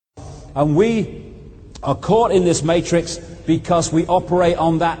And we are caught in this matrix because we operate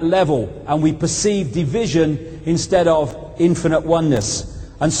on that level and we perceive division instead of infinite oneness.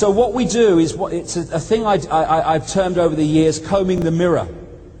 And so what we do is, it's a thing I've termed over the years, combing the mirror.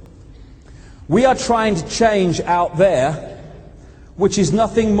 We are trying to change out there, which is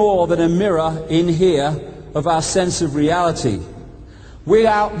nothing more than a mirror in here of our sense of reality. We're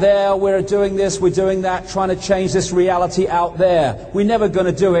out there, we're doing this, we're doing that, trying to change this reality out there. We're never going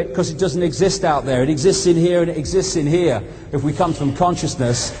to do it because it doesn't exist out there. It exists in here and it exists in here. If we come from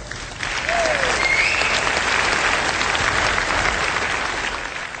consciousness.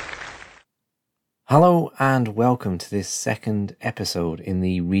 Hello and welcome to this second episode in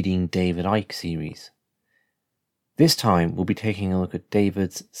the Reading David Icke series. This time we'll be taking a look at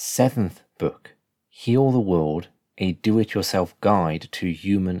David's 7th book, Heal the World, a do-it-yourself guide to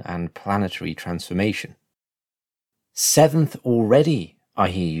human and planetary transformation. 7th already, I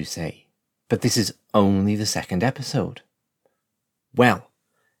hear you say, but this is only the 2nd episode. Well,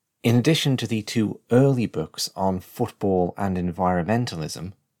 in addition to the 2 early books on football and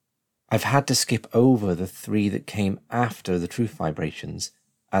environmentalism, I've had to skip over the 3 that came after the Truth Vibrations,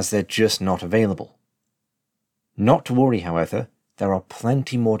 as they're just not available. Not to worry, however, there are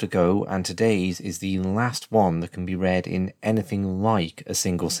plenty more to go, and today's is the last one that can be read in anything like a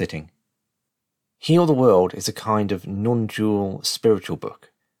single sitting. Heal the World is a kind of non-dual spiritual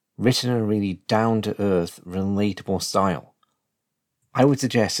book, written in a really down-to-earth, relatable style. I would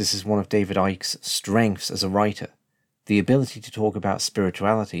suggest this is one of David Icke's strengths as a writer, the ability to talk about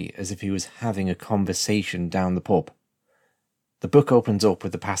spirituality as if he was having a conversation down the pub. The book opens up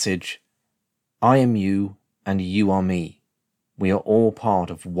with the passage, "I am you and you are me. We are all part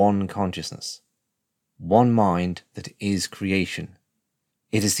of one consciousness, one mind that is creation.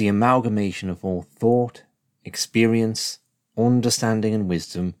 It is the amalgamation of all thought, experience, understanding and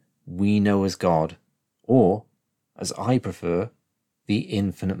wisdom we know as God, or, as I prefer, the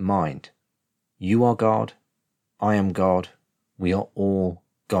infinite mind. You are God, I am God, we are all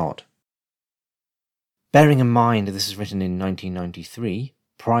God." Bearing in mind that this is written in 1993,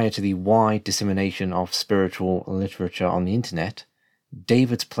 prior to the wide dissemination of spiritual literature on the internet,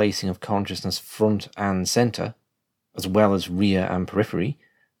 David's placing of consciousness front and centre, as well as rear and periphery,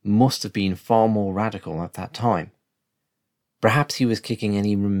 must have been far more radical at that time. Perhaps he was kicking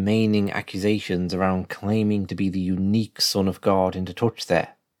any remaining accusations around claiming to be the unique Son of God into touch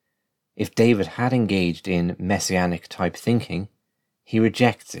there. If David had engaged in messianic-type thinking, he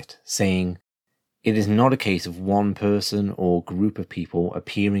rejects it, saying, "It is not a case of one person or group of people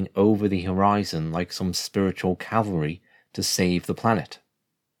appearing over the horizon like some spiritual cavalry to save the planet."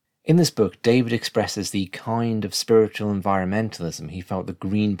 In this book, David expresses the kind of spiritual environmentalism he felt the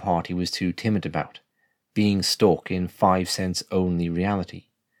Green Party was too timid about, being stuck in 5-sense-only reality.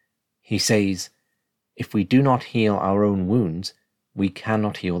 He says, "If we do not heal our own wounds, we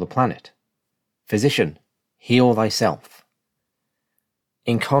cannot heal the planet. Physician, heal thyself."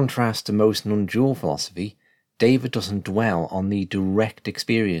 In contrast to most non-dual philosophy, David doesn't dwell on the direct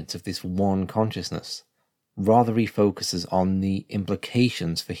experience of this one consciousness. Rather, he focuses on the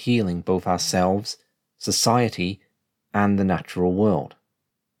implications for healing both ourselves, society, and the natural world.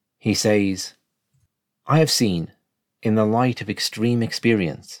 He says, "I have seen, in the light of extreme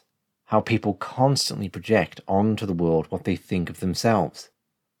experience, how people constantly project onto the world what they think of themselves.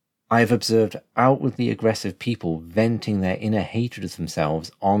 I have observed outwardly aggressive people venting their inner hatred of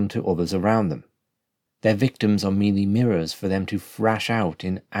themselves onto others around them. Their victims are merely mirrors for them to thrash out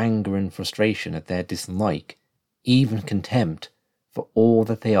in anger and frustration at their dislike, even contempt, for all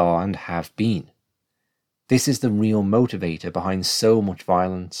that they are and have been. This is the real motivator behind so much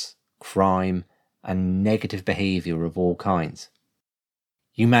violence, crime, and negative behaviour of all kinds.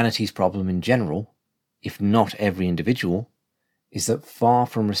 Humanity's problem in general, if not every individual, is that far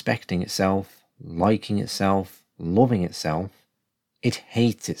from respecting itself, liking itself, loving itself, it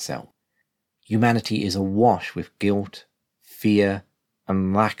hates itself. Humanity is awash with guilt, fear,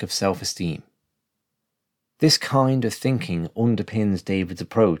 and lack of self-esteem. This kind of thinking underpins David's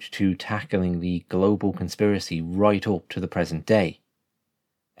approach to tackling the global conspiracy right up to the present day.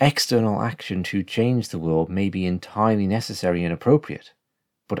 External action to change the world may be entirely necessary and appropriate,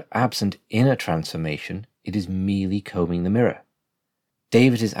 but absent inner transformation, it is merely combing the mirror.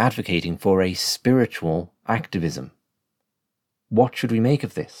 David is advocating for a spiritual activism. What should we make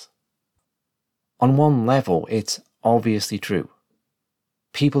of this? On one level, it's obviously true.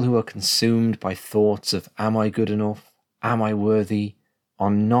 People who are consumed by thoughts of "am I good enough? Am I worthy?"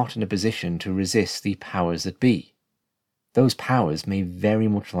 are not in a position to resist the powers that be. Those powers may very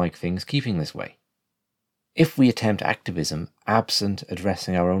much like things keeping this way. If we attempt activism absent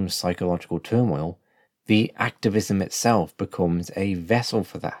addressing our own psychological turmoil, the activism itself becomes a vessel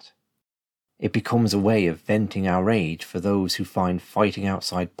for that. It becomes a way of venting our rage for those who find fighting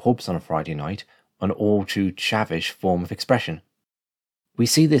outside pubs on a Friday night an all too chavish form of expression. We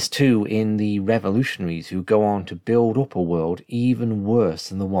see this too in the revolutionaries who go on to build up a world even worse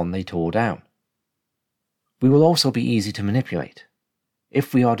than the one they tore down. We will also be easy to manipulate.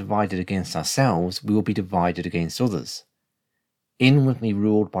 If we are divided against ourselves, we will be divided against others. Inwardly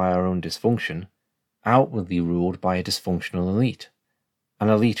ruled by our own dysfunction, outwardly ruled by a dysfunctional elite. An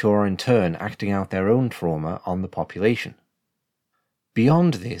elite who are in turn acting out their own trauma on the population.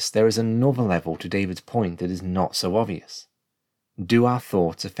 Beyond this, there is another level to David's point that is not so obvious. Do our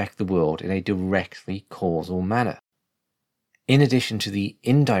thoughts affect the world in a directly causal manner? In addition to the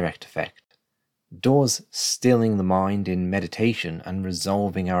indirect effect, does stilling the mind in meditation and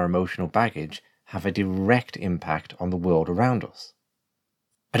resolving our emotional baggage have a direct impact on the world around us?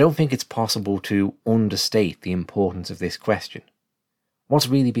 I don't think it's possible to understate the importance of this question. What's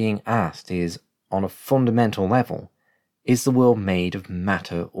really being asked is, on a fundamental level, is the world made of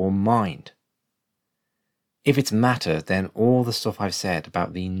matter or mind? If it's matter, then all the stuff I've said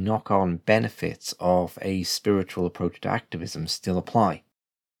about the knock-on benefits of a spiritual approach to activism still apply.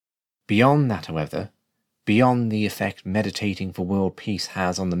 Beyond that, however, beyond the effect meditating for world peace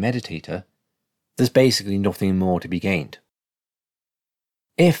has on the meditator, there's basically nothing more to be gained.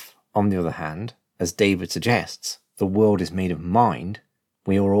 If, on the other hand, as David suggests, the world is made of mind,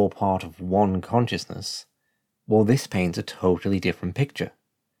 we are all part of one consciousness, well, this paints a totally different picture.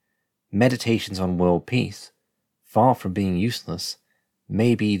 Meditations on world peace, far from being useless,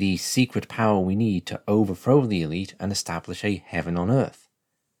 may be the secret power we need to overthrow the elite and establish a heaven on earth.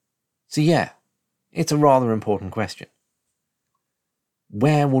 So yeah, it's a rather important question.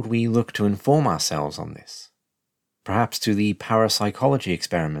 Where would we look to inform ourselves on this? Perhaps to the parapsychology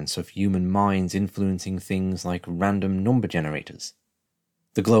experiments of human minds influencing things like random number generators.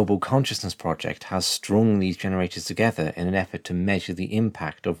 The Global Consciousness Project has strung these generators together in an effort to measure the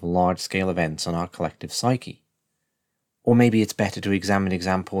impact of large-scale events on our collective psyche. Or maybe it's better to examine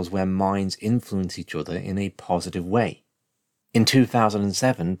examples where minds influence each other in a positive way. In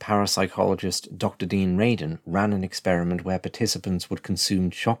 2007, parapsychologist Dr. Dean Radin ran an experiment where participants would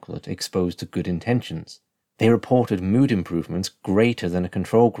consume chocolate exposed to good intentions. They reported mood improvements greater than a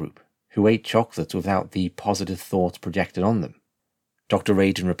control group, who ate chocolates without the positive thoughts projected on them. Dr.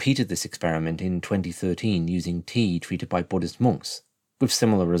 Radin repeated this experiment in 2013 using tea treated by Buddhist monks, with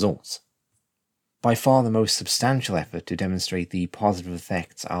similar results. By far the most substantial effort to demonstrate the positive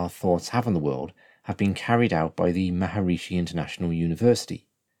effects our thoughts have on the world have been carried out by the Maharishi International University.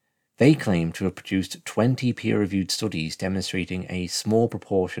 They claim to have produced 20 peer-reviewed studies demonstrating a small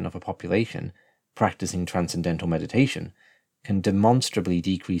proportion of a population practicing transcendental meditation can demonstrably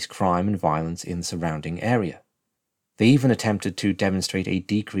decrease crime and violence in the surrounding area. They even attempted to demonstrate a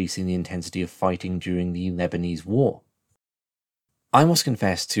decrease in the intensity of fighting during the Lebanese war. I must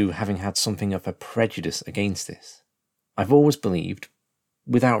confess to having had something of a prejudice against this. I've always believed,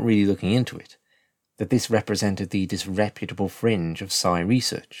 without really looking into it, that this represented the disreputable fringe of psi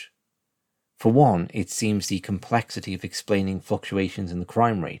research. For one, it seems the complexity of explaining fluctuations in the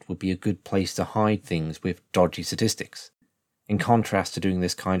crime rate would be a good place to hide things with dodgy statistics, in contrast to doing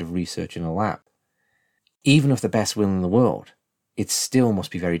this kind of research in a lab. Even with the best will in the world, it still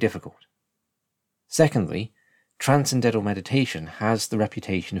must be very difficult. Secondly, transcendental meditation has the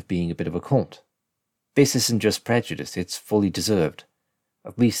reputation of being a bit of a cult. This isn't just prejudice, it's fully deserved.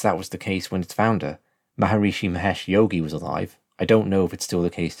 At least that was the case when its founder, Maharishi Mahesh Yogi, was alive. I don't know if it's still the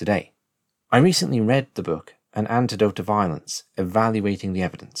case today. I recently read the book An Antidote to Violence, Evaluating the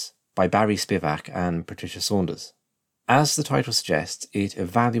Evidence, by Barry Spivak and Patricia Saunders. As the title suggests, it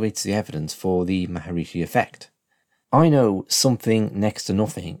evaluates the evidence for the Maharishi effect. I know something next to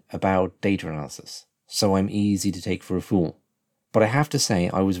nothing about data analysis, so I'm easy to take for a fool. But I have to say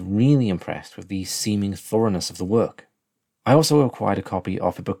I was really impressed with the seeming thoroughness of the work. I also acquired a copy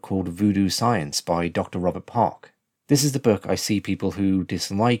of a book called Voodoo Science by Dr. Robert Park. This is the book I see people who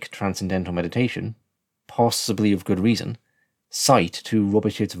dislike transcendental meditation, possibly of good reason, cite to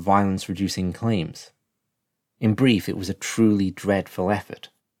rubbish its violence-reducing claims. In brief, it was a truly dreadful effort,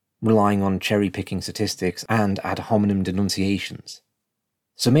 relying on cherry-picking statistics and ad hominem denunciations.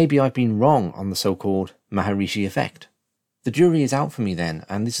 So maybe I've been wrong on the so-called Maharishi effect. The jury is out for me then,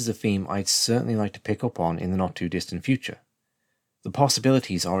 and this is a theme I'd certainly like to pick up on in the not-too-distant future. The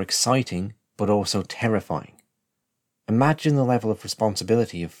possibilities are exciting, but also terrifying. Imagine the level of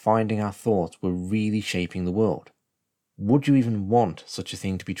responsibility of finding our thoughts were really shaping the world. Would you even want such a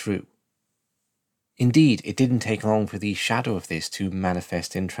thing to be true? Indeed, it didn't take long for the shadow of this to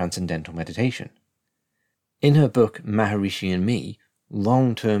manifest in transcendental meditation. In her book Maharishi and Me,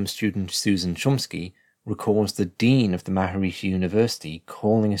 long-term student Susan Chomsky records the dean of the Maharishi University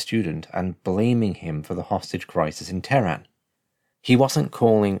calling a student and blaming him for the hostage crisis in Tehran. He wasn't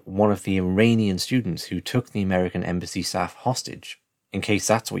calling one of the Iranian students who took the American embassy staff hostage, in case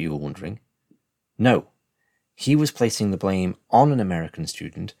that's what you were wondering. No, he was placing the blame on an American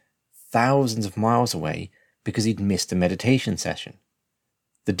student thousands of miles away because he'd missed a meditation session.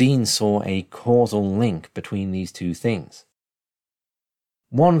 The dean saw a causal link between these two things.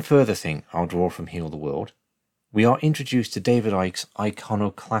 One further thing I'll draw from Heal the World. We are introduced to David Icke's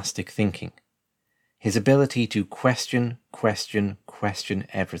iconoclastic thinking. His ability to question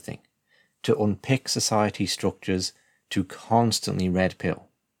everything, to unpick society structures, to constantly red pill.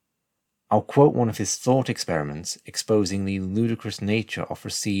 I'll quote one of his thought experiments exposing the ludicrous nature of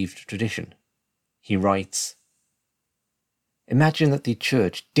received tradition. He writes, "Imagine that the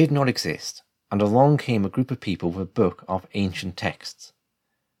church did not exist, and along came a group of people with a book of ancient texts.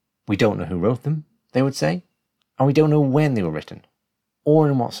 We don't know who wrote them, they would say, and we don't know when they were written, or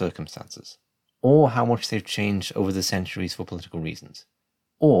in what circumstances, or how much they've changed over the centuries for political reasons,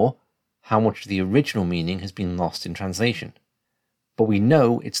 or how much of the original meaning has been lost in translation. But we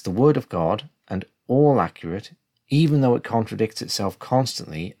know it's the word of God and all accurate, even though it contradicts itself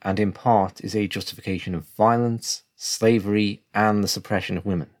constantly and in part is a justification of violence, slavery, and the suppression of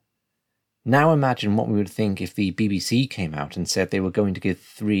women. Now imagine what we would think if the BBC came out and said they were going to give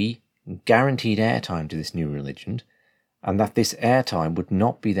 3 guaranteed airtime to this new religion, and that this airtime would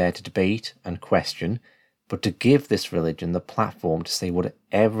not be there to debate and question, but to give this religion the platform to say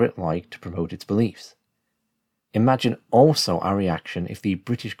whatever it liked to promote its beliefs. Imagine also our reaction if the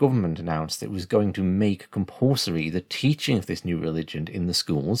British government announced that it was going to make compulsory the teaching of this new religion in the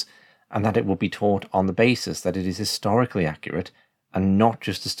schools, and that it would be taught on the basis that it is historically accurate and not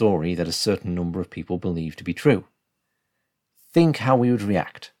just a story that a certain number of people believe to be true. Think how we would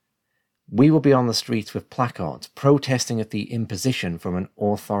react. We would be on the streets with placards protesting at the imposition from an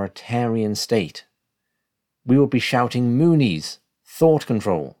authoritarian state. We would be shouting Moonies, thought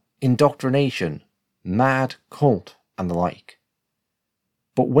control, indoctrination, mad cult, and the like.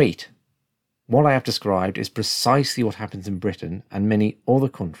 But wait, what I have described is precisely what happens in Britain and many other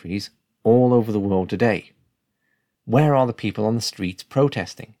countries all over the world today. Where are the people on the streets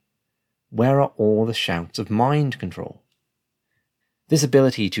protesting? Where are all the shouts of mind control? This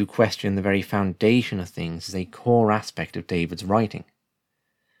ability to question the very foundation of things is a core aspect of David's writing.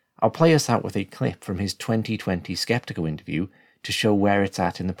 I'll play us out with a clip from his 2020 Skeptical interview to show where it's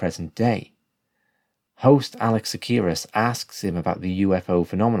at in the present day. Host Alex Sakiris asks him about the UFO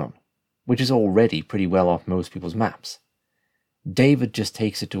phenomenon, which is already pretty well off most people's maps. David just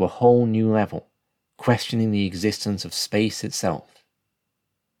takes it to a whole new level, questioning the existence of space itself.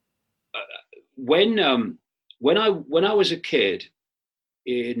 When I was a kid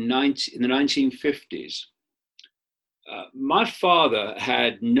in the 1950s, my father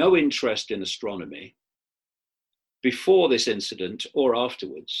had no interest in astronomy before this incident or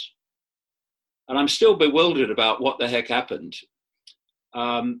afterwards. And I'm still bewildered about what the heck happened.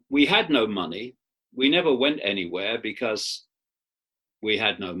 We had no money. We never went anywhere because we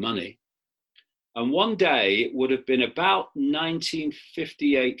had no money. And one day, it would have been about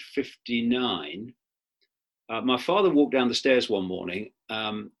 1958-59, my father walked down the stairs one morning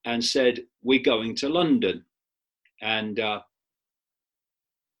and said, "We're going to London." And I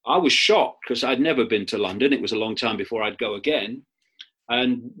was shocked because I'd never been to London. It was a long time before I'd go again.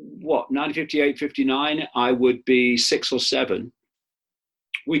 And 1958, 59, I would be 6 or 7.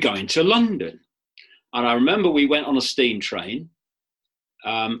 We're going to London. And I remember we went on a steam train.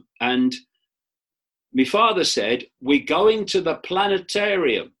 And my father said, "We're going to the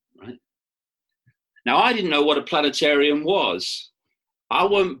planetarium." Right? Now, I didn't know what a planetarium was. I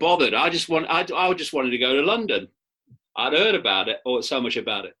wasn't bothered. I just wanted to go to London. I'd heard about it, or so much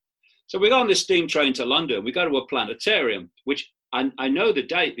about it. So we go on this steam train to London. We go to a planetarium, which I know the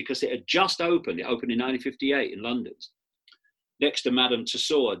date because it had just opened. It opened in 1958 in London, next to Madame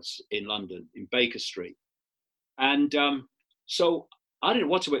Tussauds in London, in Baker Street. And so I didn't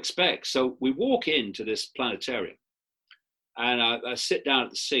know what to expect. So we walk into this planetarium and I sit down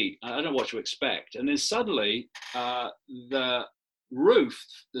at the seat. I don't know what to expect. And then suddenly the roof,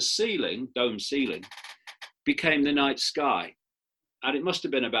 the ceiling, dome ceiling, became the night sky. And it must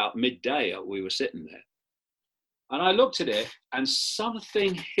have been about midday we were sitting there. And I looked at it and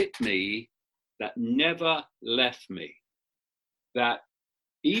something hit me that never left me. That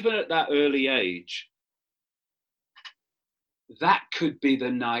even at that early age, that could be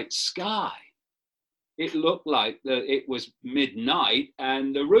the night sky. it looked like it was midnight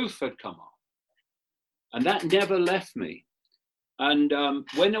and the roof had come off. And that never left me. And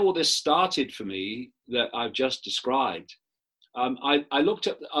when all this started for me that I've just described, I looked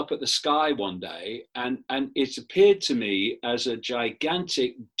up at the sky one day, and it appeared to me as a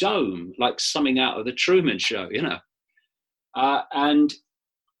gigantic dome, like something out of the Truman Show, you know. And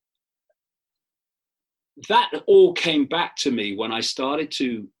that all came back to me when I started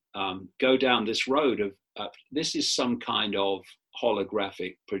to go down this road of this is some kind of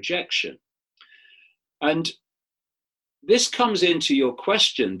holographic projection. And this comes into your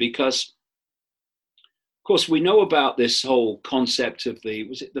question because, of course, we know about this whole concept of the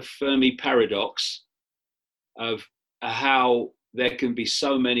Fermi paradox, of how there can be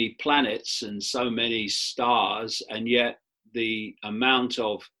so many planets and so many stars, and yet the amount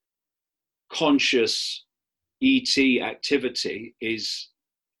of conscious ET activity is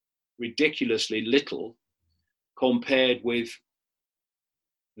ridiculously little compared with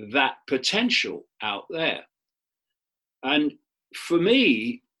that potential out there. And for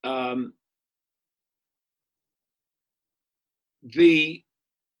me, the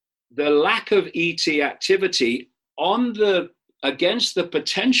lack of ET activity against the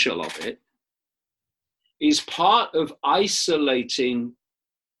potential of it is part of isolating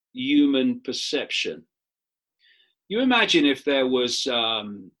human perception. You imagine if there were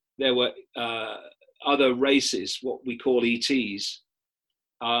other races, what we call ETs,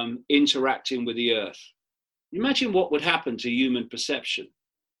 interacting with the Earth. Imagine what would happen to human perception. It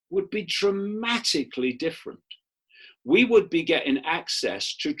would be dramatically different. We would be getting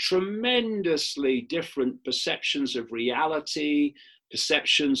access to tremendously different perceptions of reality,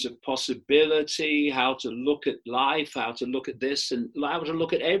 perceptions of possibility, how to look at life, how to look at this, and how to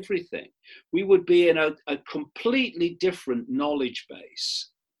look at everything. We would be in a completely different knowledge base.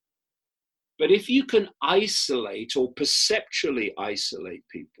 But if you can isolate or perceptually isolate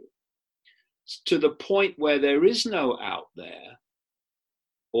people to the point where there is no out there,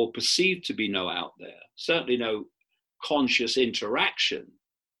 or perceived to be no out there, certainly no conscious interaction,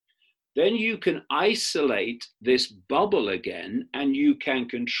 then you can isolate this bubble again, and you can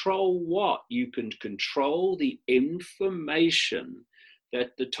control what? You can control the information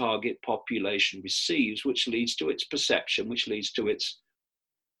that the target population receives, which leads to its perception, which leads to its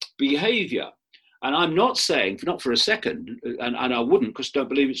behavior. And I'm not saying, not for a second, and I wouldn't because I don't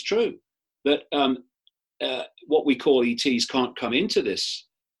believe it's true, that what we call ETs can't come into this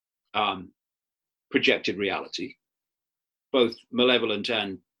projected reality, both malevolent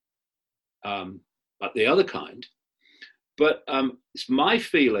and the other kind. But it's my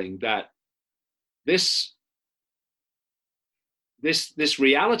feeling that this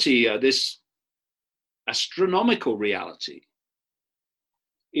reality, this astronomical reality,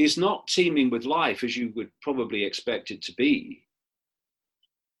 is not teeming with life as you would probably expect it to be.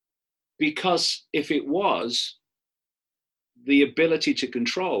 Because if it was, the ability to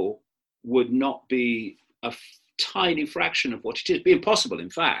control would not be a tiny fraction of what it is. It'd be impossible, in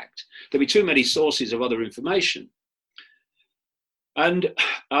fact. There'd be too many sources of other information. And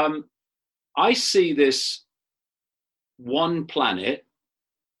I see this one planet,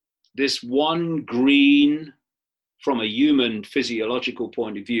 this one green, from a human physiological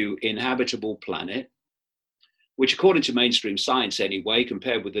point of view, inhabitable planet, which according to mainstream science anyway,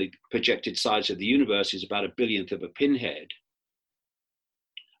 compared with the projected size of the universe, is about a billionth of a pinhead.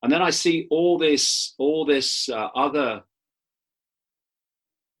 And then I see all this other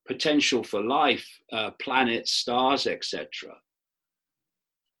potential for life, planets, stars, etc.,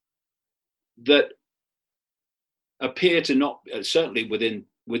 that appear to not, certainly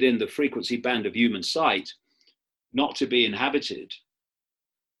within the frequency band of human sight, not to be inhabited.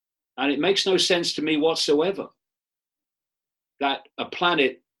 And it makes no sense to me whatsoever that a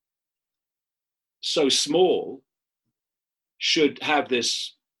planet so small should have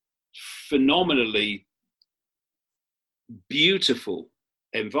this phenomenally beautiful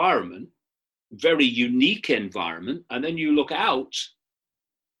environment, very unique environment, and then you look out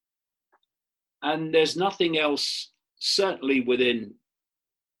and there's nothing else, certainly within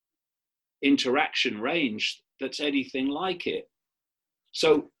interaction range, that's anything like it.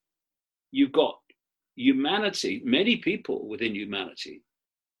 So you've got humanity, many people within humanity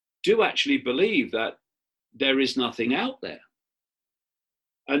do actually believe that there is nothing out there.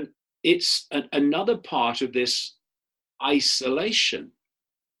 And it's another part of this isolation.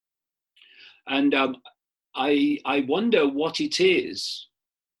 And I wonder what it is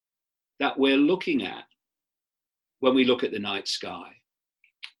that we're looking at when we look at the night sky,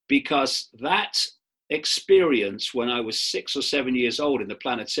 because that experience when I was 6 or 7 years old in the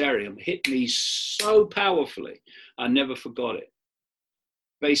planetarium hit me so powerfully. I never forgot it.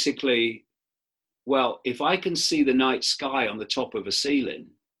 Basically, well, if I can see the night sky on the top of a ceiling,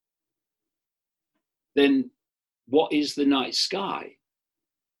 then what is the night sky?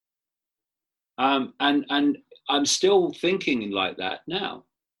 And I'm still thinking like that now.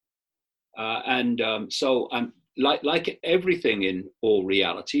 So I'm like everything in all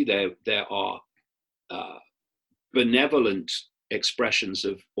reality, there are benevolent expressions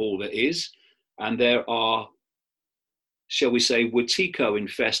of all that is, and there are, shall we say,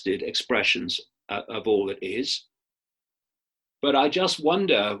 Wetiko-infested expressions of all that is. But I just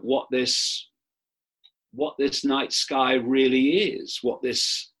wonder what this night sky really is, what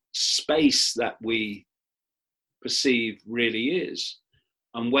this space that we perceive really is,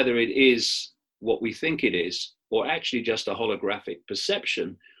 and whether it is what we think it is, or actually just a holographic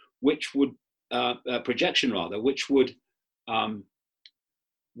perception, which would projection rather, which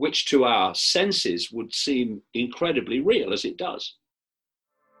to our senses would seem incredibly real, as it does.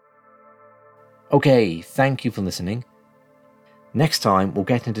 Okay, thank you for listening. Next time we'll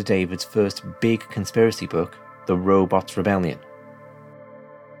get into David's first big conspiracy book, The Robots' Rebellion.